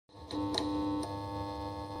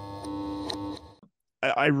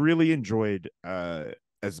I really enjoyed,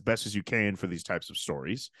 as best as you can for these types of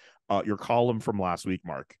stories, your column from last week,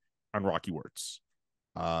 Mark, on Rocky Wirtz,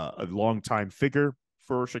 a longtime figure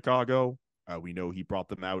for Chicago. We know he brought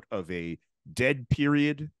them out of a dead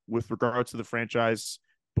period with regards to the franchise,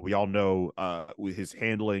 but we all know with his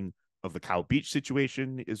handling of the Kyle Beach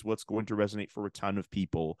situation is what's going to resonate for a ton of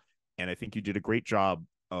people. And I think you did a great job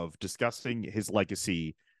of discussing his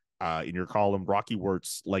legacy in your column, Rocky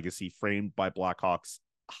Wirtz legacy framed by Blackhawks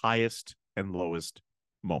highest and lowest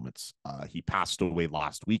moments. He passed away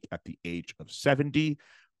last week at the age of 70.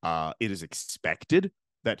 It is expected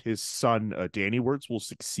that his son, Danny Wirtz, will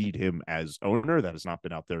succeed him as owner. That has not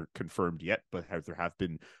been out there confirmed yet, but there have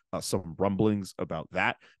been some rumblings about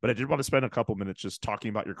that. But I did want to spend a couple minutes just talking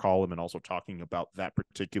about your column and also talking about that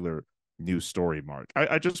particular news story, Mark.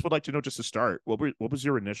 I just would like to know, just to start, what was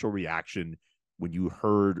your initial reaction when you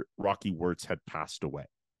heard Rocky Wirtz had passed away?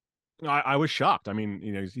 I was shocked. I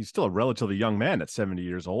mean, he's still a relatively young man at 70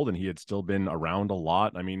 years old, and he had still been around a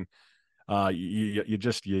lot. I mean,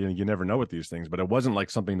 you never know with these things, but it wasn't like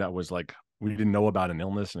something that was like we didn't know about an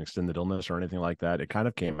illness, an extended illness, or anything like that. It kind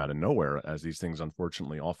of came out of nowhere, as these things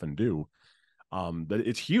unfortunately often do. But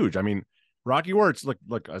it's huge. I mean, Rocky Wirtz,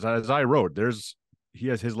 look, as I wrote,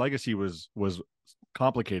 his legacy was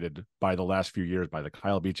complicated by the last few years by the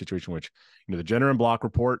Kyle Beach situation, which the Jenner and Block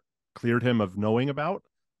report cleared him of knowing about.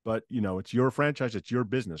 But it's your franchise, it's your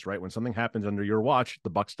business, right? When something happens under your watch, the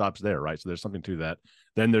buck stops there, right? So there's something to that.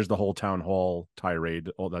 Then there's the whole town hall tirade,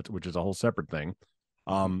 all that, which is a whole separate thing.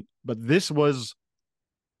 But this was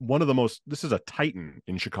one of the most. This is a titan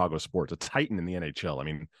in Chicago sports, a titan in the NHL. I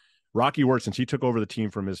mean, Rocky Wirtz, since he took over the team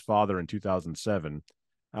from his father in 2007,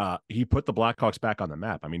 he put the Blackhawks back on the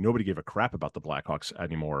map. I mean, nobody gave a crap about the Blackhawks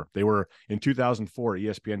anymore. They were in 2004.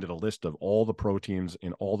 ESPN did a list of all the pro teams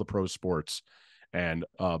in all the pro sports, and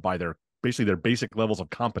by their basic levels of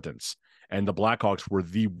competence. And the Blackhawks were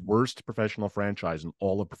the worst professional franchise in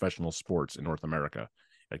all of professional sports in North America,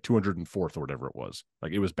 like 204th or whatever it was.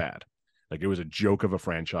 Like, it was bad. Like, it was a joke of a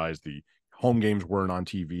franchise. The home games weren't on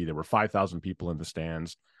TV. There were 5,000 people in the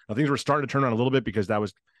stands. Now, things were starting to turn on a little bit because that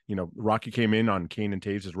was, Rocky came in on Kane and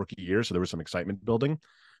Taves' rookie year, so there was some excitement building.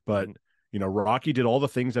 But Rocky did all the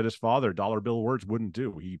things that his father, Dollar Bill Wirtz, wouldn't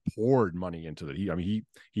do. He poured money into it.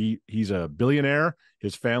 He's a billionaire.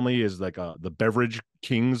 His family is like the beverage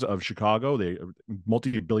kings of Chicago. They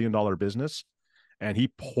multi-billion-dollar business, and he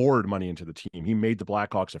poured money into the team. He made the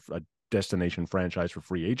Blackhawks a destination franchise for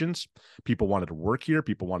free agents. People wanted to work here.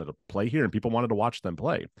 People wanted to play here, and people wanted to watch them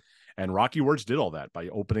play. And Rocky Wirtz did all that by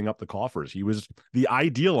opening up the coffers. He was the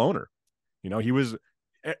ideal owner. He was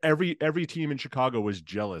every team in Chicago was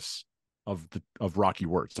jealous of Rocky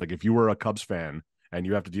Wirtz. Like, if you were a Cubs fan and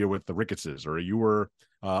you have to deal with the Rickettses, or you were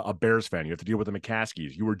a Bears fan, you have to deal with the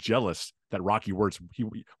McCaskies, you were jealous that Rocky Wirtz,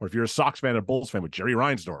 or if you're a Sox fan, a Bulls fan with Jerry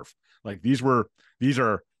Reinsdorf, like these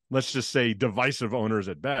are, let's just say, divisive owners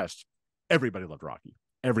at best. Everybody loved Rocky,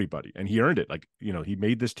 everybody, and he earned it. Like, he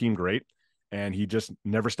made this team great, and he just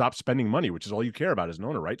never stopped spending money, which is all you care about as an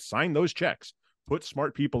owner, right? Sign those checks, put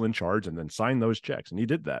smart people in charge, and then sign those checks, and he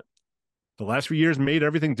did that. The last few years made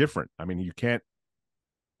everything different. I mean, you can't.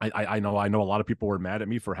 I know a lot of people were mad at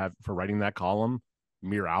me for writing that column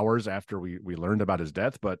mere hours after we learned about his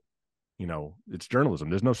death, but it's journalism.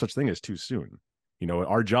 There's no such thing as too soon.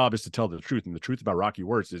 Our job is to tell the truth, and the truth about Rocky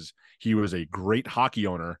Wirtz is he was a great hockey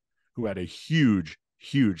owner who had a huge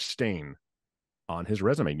stain on his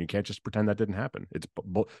resume. And you can't just pretend that didn't happen. It's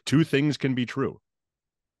two things can be true.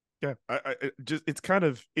 Yeah, it's kind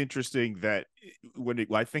of interesting that when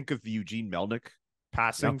I think of Eugene Melnick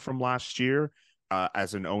passing from last year,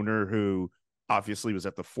 as an owner who obviously was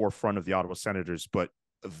at the forefront of the Ottawa Senators, but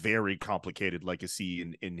a very complicated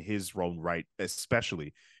legacy in his own right,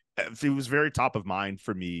 especially. It was very top of mind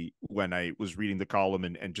for me when I was reading the column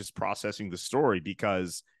and just processing the story,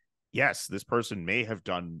 because yes, this person may have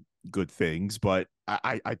done good things, but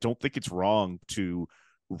I don't think it's wrong to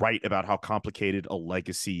write about how complicated a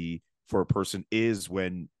legacy for a person is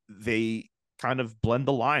when they kind of blend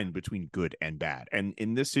the line between good and bad. And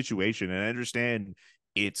in this situation, and I understand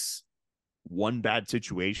it's one bad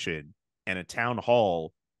situation and a town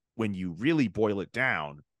hall when you really boil it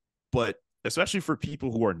down, but especially for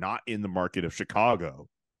people who are not in the market of Chicago,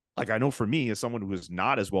 like I know for me, as someone who is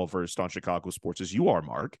not as well versed on Chicago sports as you are,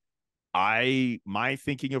 Mark, my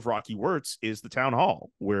thinking of Rocky Wirtz is the town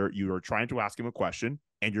hall where you are trying to ask him a question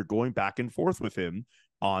and you're going back and forth with him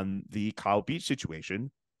on the Kyle Beach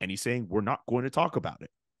situation, and he's saying we're not going to talk about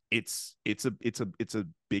it. It's a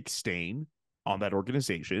big stain on that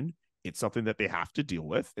organization. It's something that they have to deal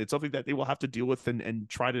with. It's something that they will have to deal with and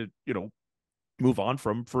try to move on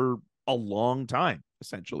from for a long time.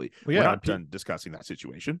 essentially. Well, yeah, we're not done discussing that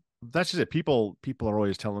situation. That's just it. People are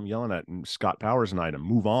always yelling at Scott Powers and I to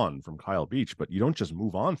move on from Kyle Beach, but you don't just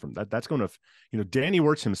move on from that. That's going to, Danny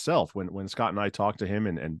Wirtz himself, when Scott and I talked to him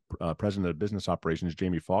and President of Business Operations,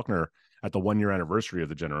 Jamie Faulkner, at the 1-year anniversary of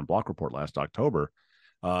the Jenner and Block report last October,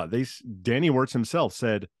 Danny Wirtz himself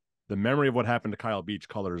said the memory of what happened to Kyle Beach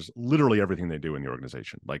colors literally everything they do in the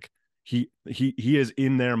organization. Like he is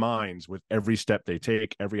in their minds with every step they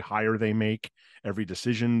take, every hire they make, every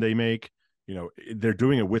decision they make. They're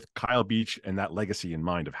doing it with Kyle Beach and that legacy in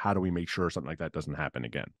mind of how do we make sure something like that doesn't happen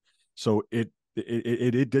again. So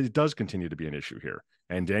it does continue to be an issue here,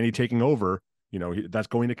 and Danny taking over, that's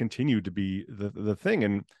going to continue to be the thing.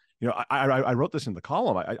 And I wrote this in the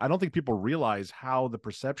column. I don't think people realize how the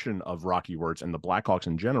perception of Rocky Wirtz and the Blackhawks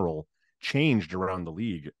in general changed around the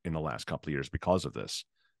league in the last couple of years because of this.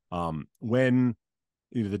 When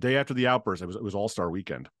the day after the outburst, it was All-Star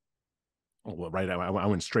weekend. Well, right. I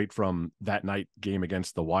went straight from that night game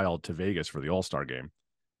against the Wild to Vegas for the All-Star game.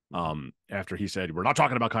 After he said, we're not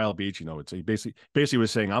talking about Kyle Beach, he basically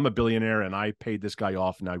was saying, I'm a billionaire and I paid this guy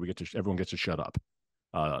off. Now everyone gets to shut up.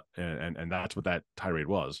 And that's what that tirade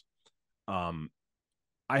was.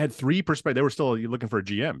 I had 3 perspectives. They were still looking for a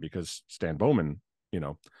GM because Stan Bowman,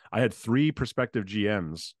 I had 3 prospective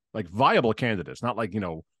GMs, like viable candidates, not like,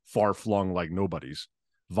 far flung, like nobodies.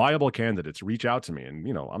 Viable candidates reach out to me, and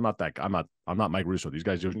I'm not Mike Russo. These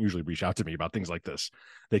guys usually reach out to me about things like this.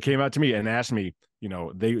 They came out to me and asked me,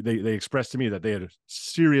 they expressed to me that they had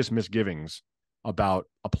serious misgivings about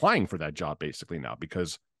applying for that job basically now,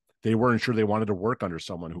 because they weren't sure they wanted to work under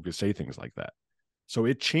someone who could say things like that. So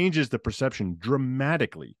it changes the perception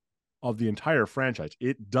dramatically of the entire franchise.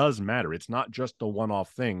 It does matter. It's not just the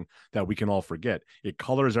one-off thing that we can all forget. It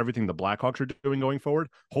colors everything the Blackhawks are doing going forward,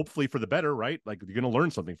 hopefully for the better, right? Like, you're going to learn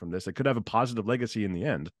something from this. It could have a positive legacy in the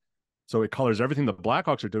end. So it colors everything the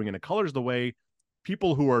Blackhawks are doing, and it colors the way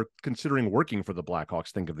people who are considering working for the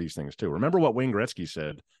Blackhawks think of these things too. Remember what Wayne Gretzky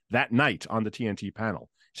said that night on the TNT panel.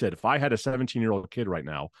 He said, if I had a 17-year-old kid right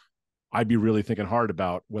now, I'd be really thinking hard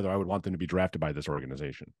about whether I would want them to be drafted by this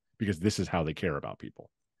organization, because this is how they care about people.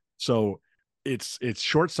 So it's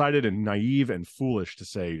short-sighted and naive and foolish to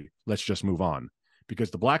say, let's just move on,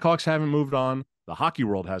 because the Blackhawks haven't moved on. The hockey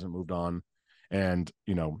world hasn't moved on. And,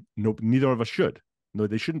 neither of us should. No,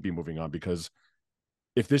 they shouldn't be moving on, because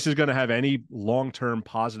if this is going to have any long-term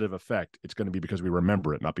positive effect, it's going to be because we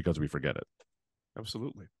remember it, not because we forget it.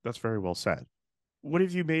 Absolutely. That's very well said. What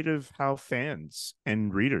have you made of how fans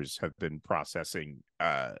and readers have been processing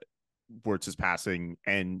Wirtz's passing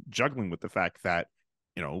and juggling with the fact that,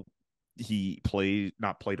 he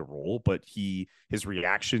not played a role, but his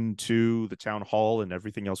reaction to the town hall and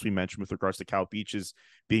everything else we mentioned with regards to Kyle Beach is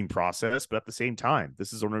being processed. But at the same time,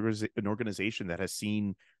 this is an organization that has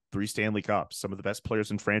seen 3 Stanley Cups, some of the best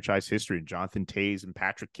players in franchise history, and Jonathan Toews and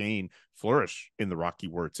Patrick Kane flourish in the Rocky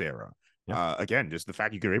Wirtz era. Yeah. Again, just the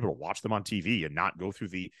fact you're able to watch them on TV and not go through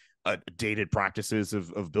the dated practices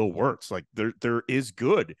of Bill Wirtz. Like, there is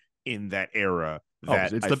good in that era.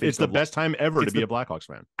 It's the best time ever to be a Blackhawks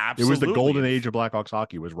fan. Absolutely. It was the golden age of Blackhawks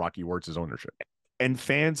hockey, was Rocky Wirtz's ownership. And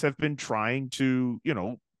fans have been trying to,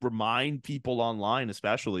 remind people online,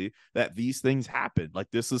 especially, that these things happen.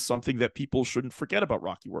 Like, this is something that people shouldn't forget about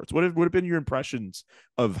Rocky Wirtz. What have been your impressions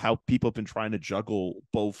of how people have been trying to juggle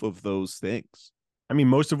both of those things? I mean,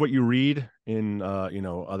 most of what you read in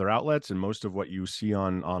other outlets and most of what you see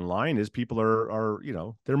online is people are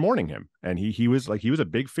they're mourning him, and he was a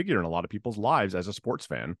big figure in a lot of people's lives as a sports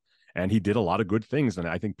fan, and he did a lot of good things. And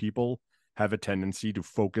I think people have a tendency to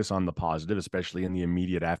focus on the positive, especially in the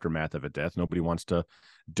immediate aftermath of a death. Nobody wants to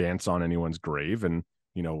dance on anyone's grave, and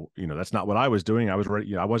that's not what I was doing. I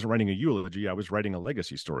wasn't writing a eulogy. I was writing a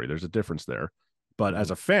legacy story. There's a difference there. But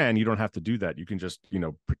as a fan, you don't have to do that. You can just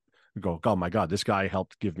go, oh my God, this guy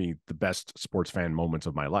helped give me the best sports fan moments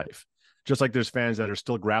of my life. Just like there's fans that are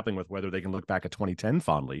still grappling with whether they can look back at 2010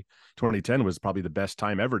 fondly. 2010 was probably the best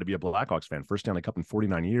time ever to be a Blackhawks fan. First Stanley Cup in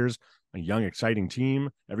 49 years, a young, exciting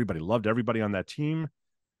team. Everybody loved everybody on that team.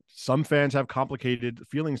 Some fans have complicated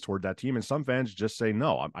feelings toward that team, and some fans just say,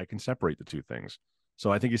 no, I can separate the two things.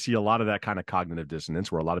 So I think you see a lot of that kind of cognitive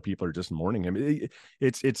dissonance where a lot of people are just mourning him.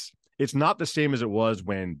 It's not the same as it was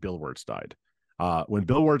when Bill Wirtz died. When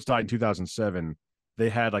Bill Wirtz died in 2007, they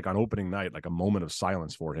had, like, on opening night, like a moment of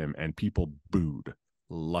silence for him, and people booed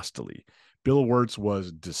lustily. Bill Wirtz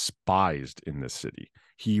was despised in this city.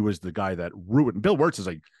 He was the guy that ruined. Bill Wirtz is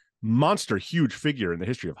a monster, huge figure in the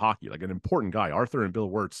history of hockey, like an important guy. Arthur and Bill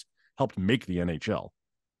Wirtz helped make the NHL.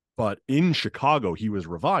 But in Chicago, he was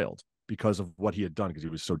reviled because of what he had done, because he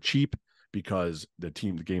was so cheap, because the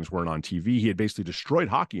games weren't on TV. He had basically destroyed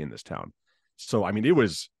hockey in this town. So I mean, it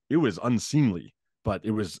was unseemly, but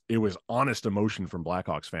it was honest emotion from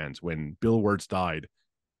Blackhawks fans when Bill Wirtz died.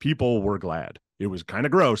 People were glad. It was kind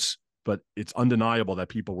of gross, but it's undeniable that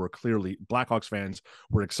people were clearly, Blackhawks fans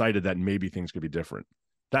were excited that maybe things could be different.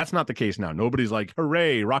 That's not the case now. Nobody's like,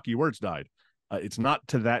 hooray, Rocky Wirtz died. It's not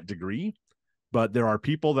to that degree, but there are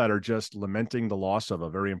people that are just lamenting the loss of a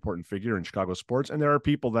very important figure in Chicago sports, and there are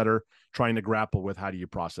people that are trying to grapple with how do you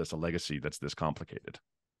process a legacy that's this complicated.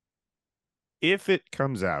 If it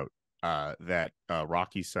comes out that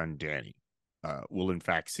Rocky's son Danny will in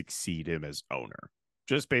fact succeed him as owner,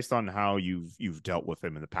 just based on how you've dealt with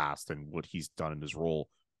him in the past and what he's done in his role,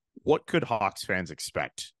 what could Hawks fans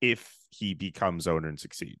expect if he becomes owner and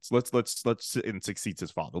succeeds? Let's and succeeds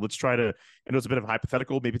his father. Let's try to. I know it's a bit of a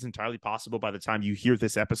hypothetical. Maybe it's entirely possible by the time you hear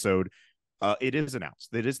this episode. It is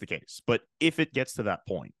announced. It is the case. But if it gets to that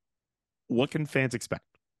point, what can fans expect?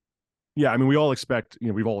 Yeah, I mean, we all expect,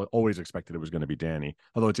 we've always expected it was going to be Danny.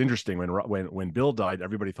 Although it's interesting, when Bill died,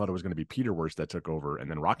 everybody thought it was going to be Peter Wirtz that took over,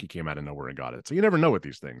 and then Rocky came out of nowhere and got it. So you never know with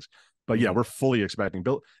these things. But yeah, we're fully expecting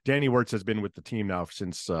Danny Wirtz has been with the team now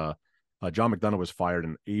since John McDonough was fired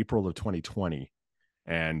in April of 2020,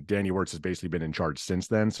 and Danny Wirtz has basically been in charge since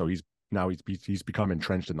then. So he's become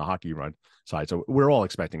entrenched in the hockey run side. So we're all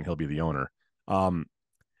expecting he'll be the owner.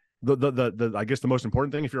 The I guess the most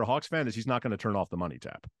important thing if you're a Hawks fan is he's not going to turn off the money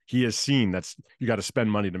tap. He has seen that's you got to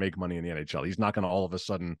spend money to make money in the NHL. He's not going to all of a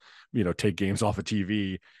sudden, take games off of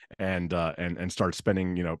TV and start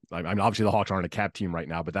spending, I mean, obviously the Hawks aren't a cap team right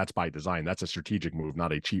now, but that's by design. That's a strategic move,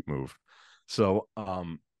 not a cheap move. So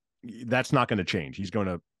that's not going to change. He's going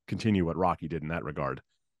to continue what Rocky did in that regard.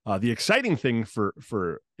 The exciting thing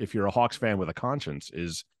for if you're a Hawks fan with a conscience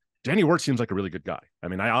is Danny Wirtz seems like a really good guy. I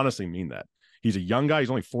mean, I honestly mean that. He's a young guy.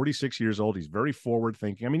 He's only 46 years old. He's very forward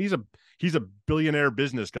thinking. I mean, he's a billionaire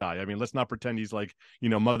business guy. I mean, let's not pretend he's like,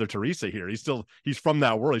 Mother Teresa here. He's from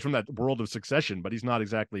that world. He's from that world of Succession, but he's not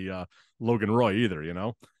exactly Logan Roy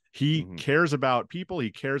either. He cares about people.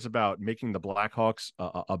 He cares about making the Blackhawks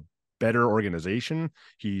a better organization.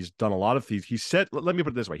 He's done a lot of things. He said, let me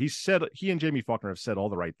put it this way. He and Jamie Faulkner have said all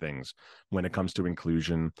the right things when it comes to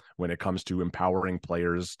inclusion, when it comes to empowering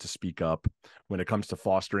players to speak up, when it comes to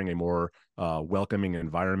fostering a more welcoming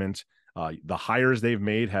environment. The hires they've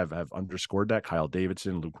made have underscored that. Kyle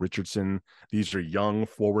Davidson, Luke Richardson, these are young,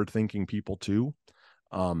 forward-thinking people too.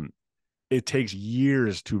 It takes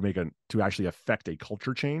years to actually affect a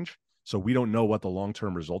culture change. So we don't know what the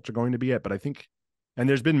long-term results are going to be yet, but I think. And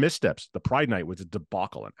there's been missteps. The Pride night was a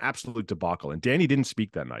debacle, an absolute debacle. And Danny didn't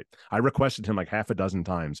speak that night. I requested him like half a dozen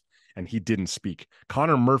times, and he didn't speak.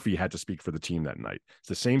 Connor Murphy had to speak for the team that night. It's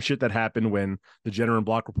the same shit that happened when the Jenner and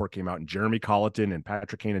Block report came out, and Jeremy Colleton and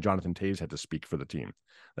Patrick Kane and Jonathan Toews had to speak for the team.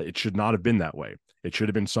 It should not have been that way. It should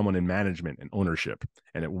have been someone in management and ownership,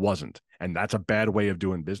 and it wasn't. And that's a bad way of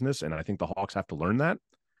doing business, and I think the Hawks have to learn that.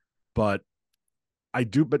 But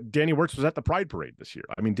Danny Wirtz was at the Pride Parade this year.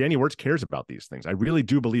 I mean, Danny Wirtz cares about these things. I really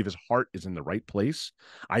do believe his heart is in the right place.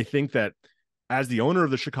 I think that as the owner of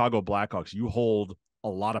the Chicago Blackhawks, you hold a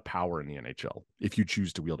lot of power in the NHL if you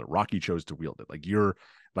choose to wield it. Rocky chose to wield it. Like you're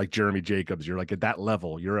like Jeremy Jacobs. You're like at that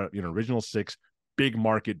level. You're an original six, big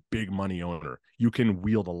market, big money owner. You can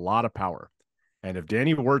wield a lot of power. And if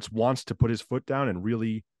Danny Wirtz wants to put his foot down and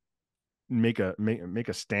really make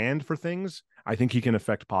a stand for things, I think he can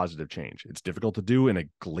affect positive change. It's difficult to do in a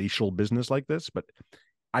glacial business like this, but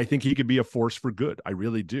I think he could be a force for good. I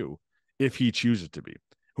really do, if he chooses to be.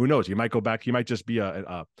 Who knows? He might go back. He might just be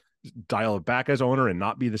a dial it back as owner and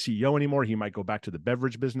not be the CEO anymore. He might go back to the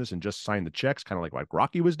beverage business and just sign the checks, kind of like what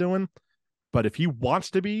Rocky was doing. But if he wants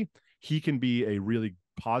to be, he can be a really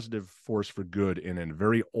positive force for good in a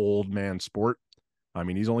very old man sport. I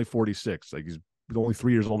mean, he's only 46. Like he's only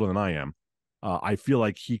 3 years older than I am. I feel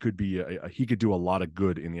like he could be he could do a lot of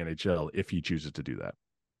good in the NHL if he chooses to do that.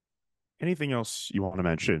 Anything else you want to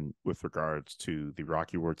mention with regards to the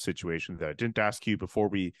Rocky Wirtz situation that I didn't ask you before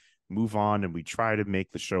we move on and we try to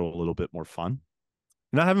make the show a little bit more fun?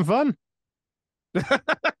 Not having fun?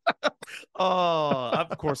 Oh,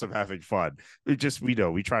 of course I'm having fun. We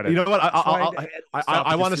try to. You know what?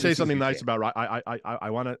 I want to say something nice about.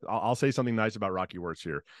 I'll say something nice about Rocky Wirtz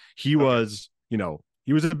here. He was,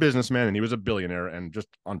 he was a businessman and he was a billionaire. And just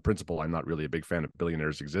on principle, I'm not really a big fan of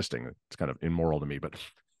billionaires existing. It's kind of immoral to me. But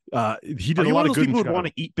he did a lot of good. People would want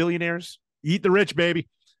to eat billionaires. Eat the rich, baby.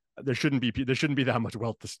 there shouldn't be that much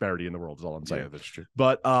wealth disparity in the world is all I'm saying. Yeah, that's true.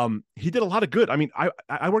 But he did a lot of good. I mean,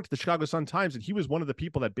 I worked at the Chicago Sun-Times, and he was one of the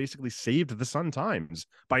people that basically saved the Sun-Times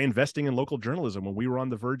by investing in local journalism when we were on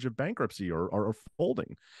the verge of bankruptcy or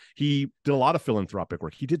folding. He did a lot of philanthropic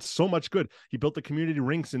work. He did so much good. He built the community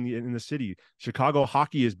rinks in the city. Chicago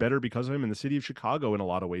hockey is better because of him, and the city of Chicago in a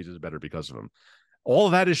lot of ways is better because of him. All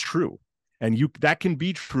of that is true. And that can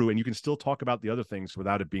be true, and you can still talk about the other things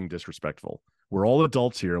without it being disrespectful. We're all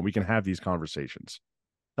adults here, and we can have these conversations.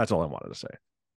 That's all I wanted to say.